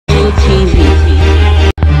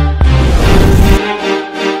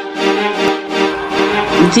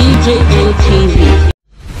DJ ATV.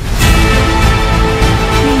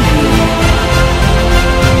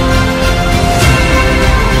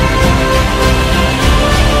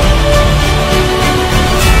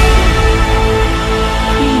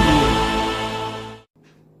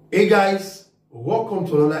 Hey guys, welcome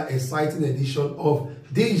to another exciting edition of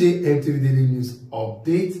DJ MTV Daily News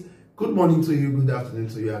Update. Good morning to you, good afternoon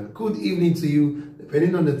to you, and good evening to you,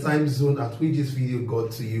 depending on the time zone at which this video got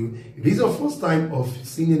to you. If this is your first time of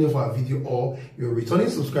seeing any of our video or you're a returning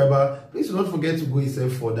subscriber, please do not forget to go a step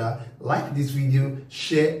further, like this video,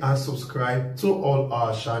 share and subscribe to all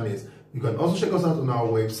our channels. You can also check us out on our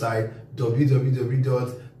website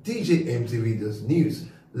www.djmtv.news.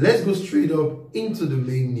 Let's go straight up into the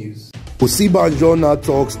main news. Osingbajo now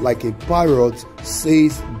talks like a parrot,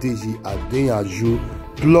 says Deji Adeyanju.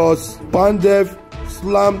 Plus, Pandev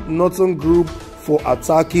slammed Northern Group for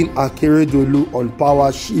attacking Akeredolu on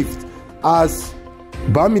power shift as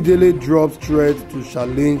Bamidele drops threat to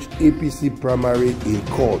challenge APC primary in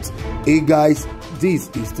court. Hey guys, this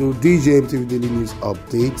is still DJ MTV Daily News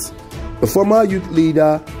Updates. The former youth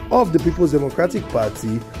leader of the People's Democratic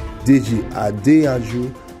Party, Deji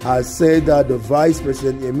Adeyanju, has said that the Vice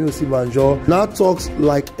President Osingbajo now talks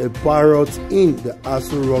like a parrot in the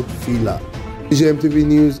Aso Rock villa. MTV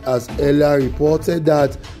News has earlier reported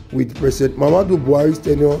that with President Muhammadu Buhari's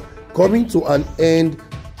tenure coming to an end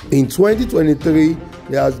in 2023,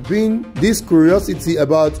 there has been this curiosity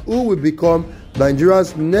about who will become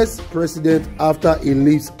Nigeria's next president after he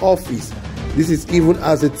leaves office. This is even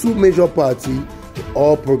as the two major parties, the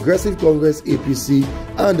All Progressive Congress APC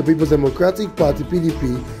and the People's Democratic Party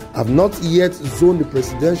PDP, have not yet zoned the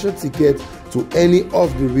presidential ticket to any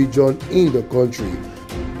of the region in the country.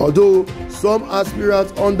 Although some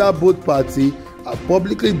aspirants under both parties have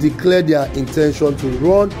publicly declared their intention to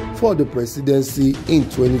run for the presidency in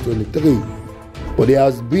 2023. But there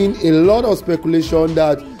has been a lot of speculation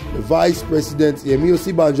that the Vice President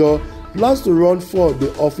Osingbajo plans to run for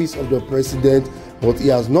the office of the president, but he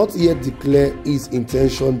has not yet declared his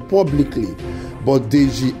intention publicly. But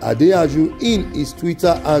Deji Adeyanju in his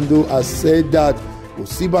Twitter handle has said that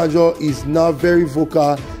Osingbajo is now very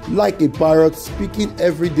vocal, like a parrot, speaking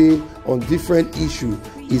every day on different issues.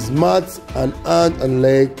 His mouth and hand and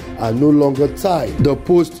leg are no longer tied. The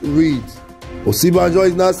post reads, Osingbajo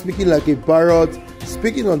is now speaking like a parrot,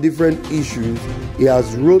 speaking on different issues. He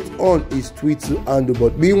has wrote on his Twitter handle.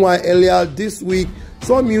 But meanwhile, earlier this week,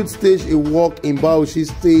 some youth staged a walk in Bauchi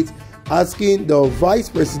State asking the Vice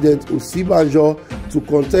President Osingbajo to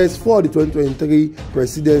contest for the 2023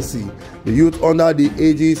 presidency. The youth under the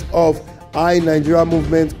aegis of I Nigeria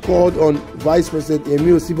movement called on Vice President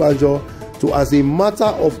Osingbajo to, as a matter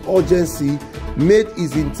of urgency, made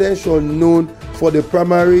his intention known for the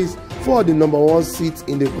primaries for the #1 seat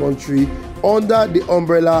in the country under the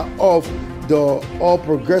umbrella of the All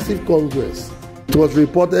Progressive Congress. It was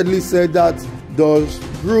reportedly said that the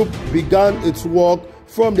group began its work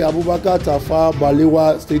from the Abubakar Tafawa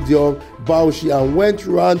Balewa Stadium, Bauchi, and went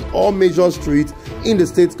around all major streets in the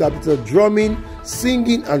state capital, drumming,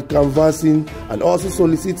 singing and canvassing, and also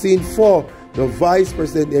soliciting for the Vice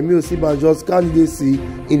President Osingbajo's candidacy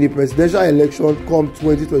in the presidential election come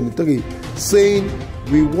 2023, saying,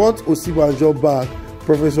 "We want Osingbajo back.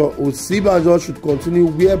 Professor Osingbajo should continue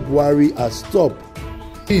where Buhari has stopped."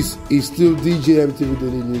 This is still DJ MTV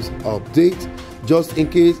Daily News Update. Just in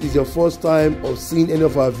case it's your first time of seeing any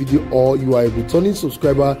of our video or you are a returning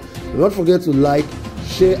subscriber, do not forget to like,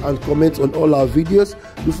 share and comment on all our videos.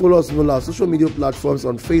 Do follow us on all our social media platforms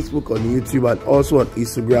on Facebook, on YouTube and also on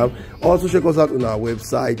Instagram. Also check us out on our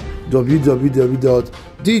website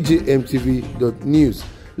www.djmtv.news.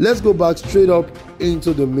 Let's go back straight up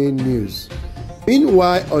into the main news.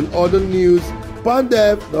 Meanwhile, on other news,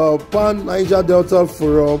 Pandev, the Pan Niger Delta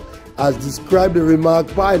Forum, has described the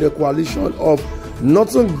remark by the coalition of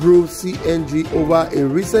Northern Group CNG over a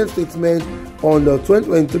recent statement on the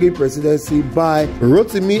 2023 presidency by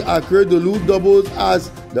Rotimi Akeredolu, who doubles as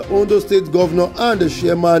the Ondo State Governor and the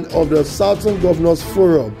chairman of the Southern Governors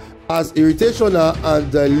Forum, as irritational and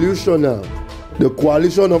delusional. The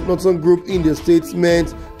coalition of Northern Group in the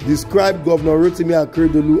statement described Governor Rotimi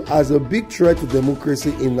Akeredolu as a big threat to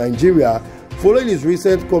democracy in Nigeria, following his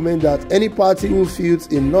recent comment that any party who fields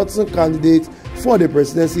a Northern candidate for the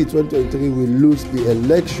presidency in 2023 will lose the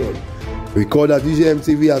election. Recall that DJ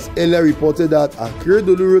MTV has earlier reported that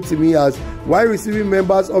Akeredolu Rotimi has, while receiving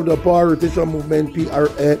members of the Power Rotation Movement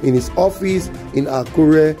PRM in his office in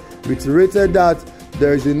Akure, reiterated that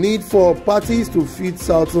there is a need for parties to field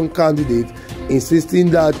Southern candidates,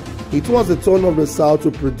 insisting that it was the turn of the South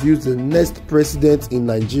to produce the next president in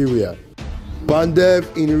Nigeria.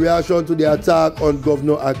 Pandev, in reaction to the attack on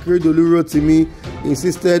Governor Akeredolu Rotimi,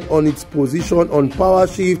 insisted on its position on power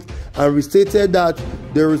shift and restated that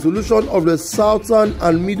the resolution of the Southern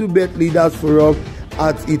and Middle Belt Leaders Forum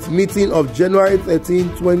at its meeting of January 13,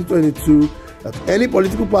 2022, that any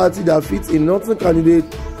political party that fits a Northern candidate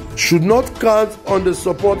should not count on the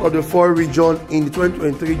support of the 4 region in the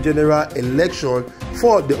 2023 general election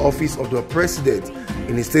for the office of the president.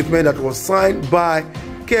 In a statement that was signed by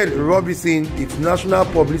Ken Robinson, its national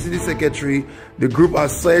publicity secretary, the group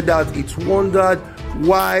has said that it wondered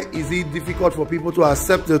why is it difficult for people to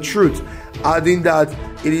accept the truth, adding that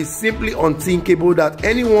it is simply unthinkable that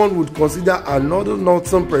anyone would consider another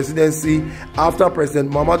Northern presidency after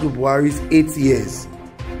President Muhammadu Buhari's 8 years.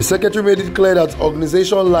 The secretary made it clear that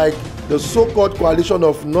organizations like the so-called coalition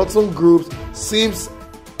of Northern groups seems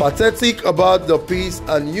pathetic about the peace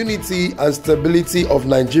and unity and stability of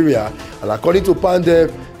Nigeria, and according to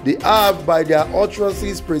Pandev, they have by their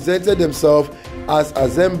utterances presented themselves as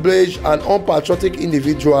assemblage and unpatriotic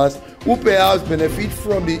individuals who perhaps benefit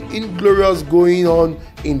from the inglorious going on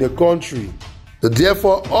in the country. They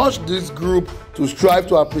therefore urge this group to strive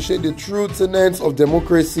to appreciate the true tenets of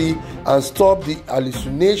democracy and stop the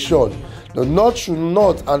hallucination. The North should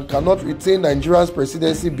not and cannot retain Nigeria's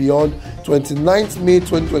presidency beyond 29th May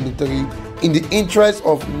 2023 in the interest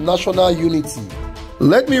of national unity.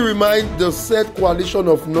 Let me remind the said coalition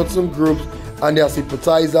of Northern groups and their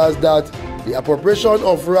sympathizers that the appropriation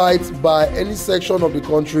of rights by any section of the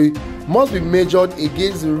country must be measured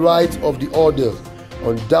against the rights of the others.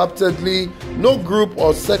 Undoubtedly, no group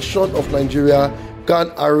or section of Nigeria can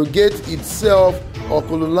arrogate itself or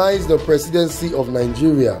colonize the presidency of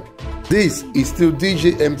Nigeria. This is still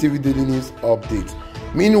DJ MTV Daily News Update.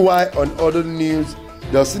 Meanwhile, on other news,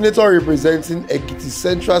 the senator representing Ekiti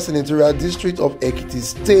Central Senatorial District of Ekiti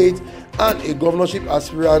State and a governorship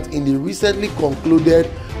aspirant in the recently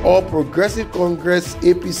concluded All Progressive Congress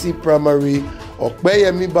APC primary,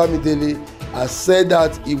 Opeyemi Bamidele, has said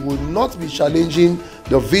that he will not be challenging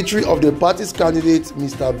the victory of the party's candidate,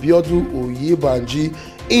 Mr. Biodu Oyebanji,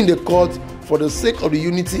 in the court for the sake of the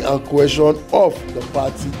unity and cohesion of the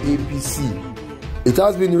party APC. It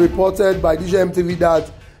has been reported by DJ MTV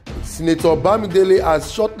that Senator Bamidele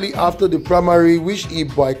has shortly after the primary, which he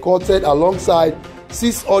boycotted alongside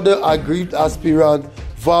 6 other aggrieved aspirants,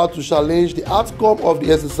 vowed to challenge the outcome of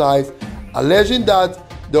the exercise, alleging that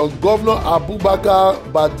the Governor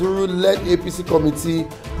Abubakar Baduru-led APC committee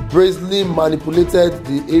brazenly manipulated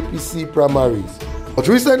the APC primaries. But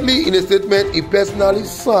recently, in a statement he personally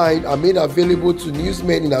signed and made available to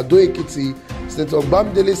newsmen in Ado Ekiti, Senator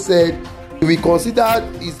Bamidele said he considered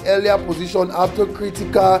his earlier position after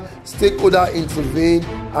critical stakeholder intervened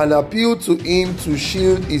and appealed to him to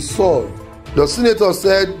shield his soul. The senator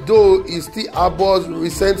said though he still harbors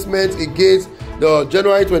resentment against the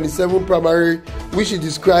January 27 primary, which he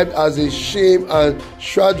described as a shame and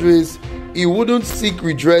charges, he wouldn't seek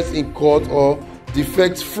redress in court or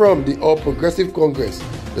defect from the All Progressive Congress.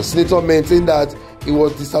 The senator maintained that he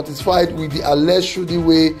was dissatisfied with the alleged shoddy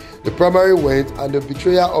way the primary went and the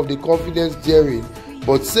betrayal of the confidence therein,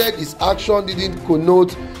 but said his action didn't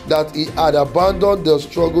connote that he had abandoned the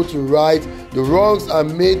struggle to right the wrongs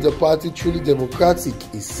and made the party truly democratic,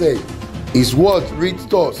 he said. His words read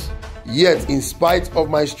thus: "Yet, in spite of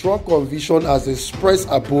my strong conviction as expressed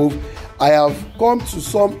above, I have come to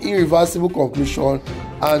some irreversible conclusion,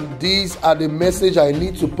 and these are the message I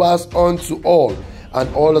need to pass on to all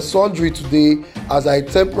and all sundry today as I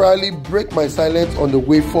temporarily break my silence on the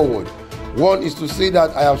way forward. One is to say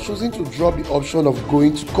that I have chosen to drop the option of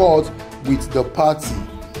going to court with the party.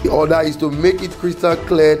 The other is to make it crystal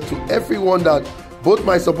clear to everyone that both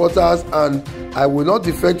my supporters and I will not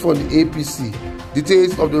defect from the APC.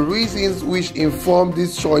 Details of the reasons which inform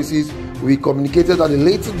these choices will be communicated at a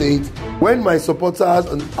later date when my supporters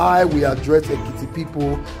and I will address Ekiti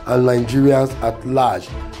people and Nigerians at large.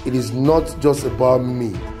 It is not just about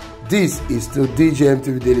me." This is still DJ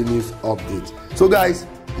MTV Daily News Update. So guys,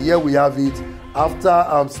 here we have it. After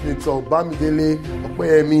Senator Bamidele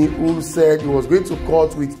Opeyemi, who said he was going to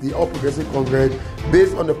court with the All Progressive Congress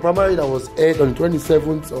based on the primary that was held on the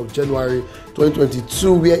 27th of January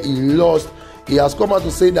 2022, where he lost, he has come out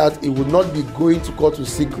to say that he would not be going to court to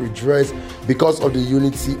seek redress because of the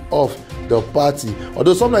unity of the party.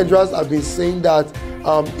 Although some Nigerians have been saying that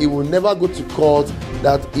he will never go to court,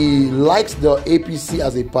 that he likes the APC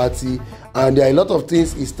as a party, and there are a lot of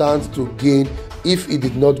things he stands to gain if he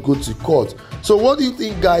did not go to court. So what do you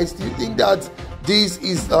think, guys? Do you think that this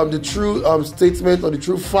is the true statement or the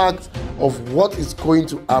true fact of what is going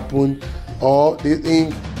to happen, or do you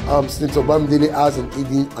think Senator Bamidele has an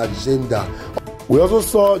hidden agenda? We also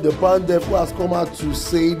saw the Pandef who has come out to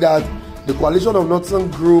say that the coalition of Northern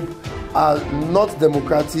Group are not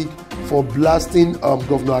democratic for blasting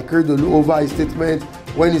Governor Akeredolu over a statement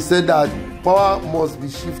when he said that power must be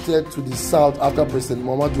shifted to the south after President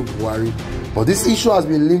Muhammadu Buhari. But this issue has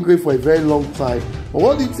been lingering for a very long time. But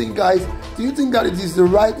what do you think, guys? Do you think that it is the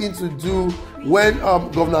right thing to do when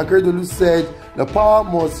Governor Akeredolu said the power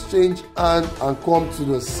must change hands and come to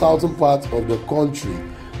the southern part of the country?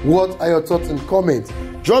 What are your thoughts and comments?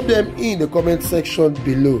 Drop them in the comment section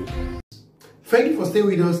below. Thank you for staying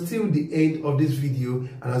with us till the end of this video.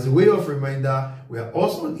 And as a way of reminder, we are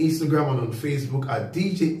also on Instagram and on Facebook at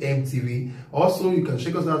DJMTV. Also, you can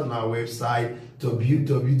check us out on our website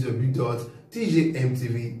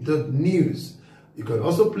www.djmtv.news. You can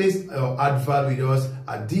also place your advert with us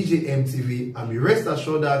at DJMTV and be rest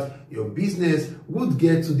assured that your business would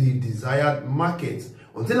get to the desired market.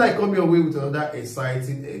 Until I come your way with another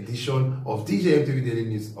exciting edition of DJMTV Daily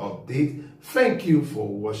News Update, thank you for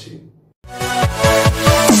watching.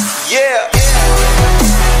 Yeah.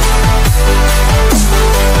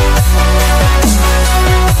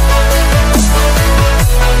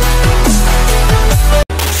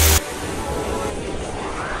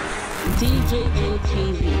 DJ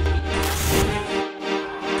ATV.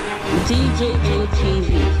 DJ ATV.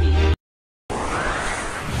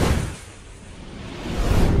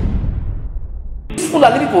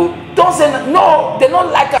 Fulani people don't say no, they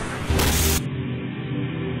don't like us.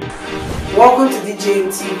 Welcome to DJ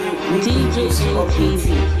TV. DJ ATV.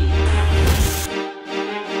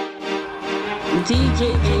 DJ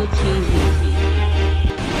ATV.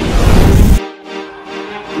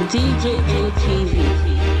 DJ ATV.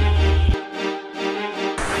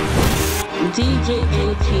 DJ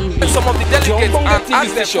ATV. Some of the delegates and ask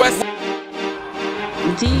the question.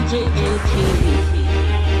 DJ ATV.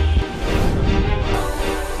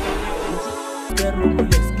 DJ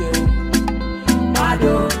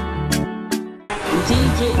ATV.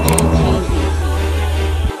 DJ ATV.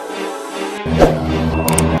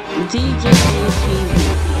 DJ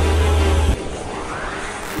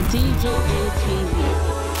ATV.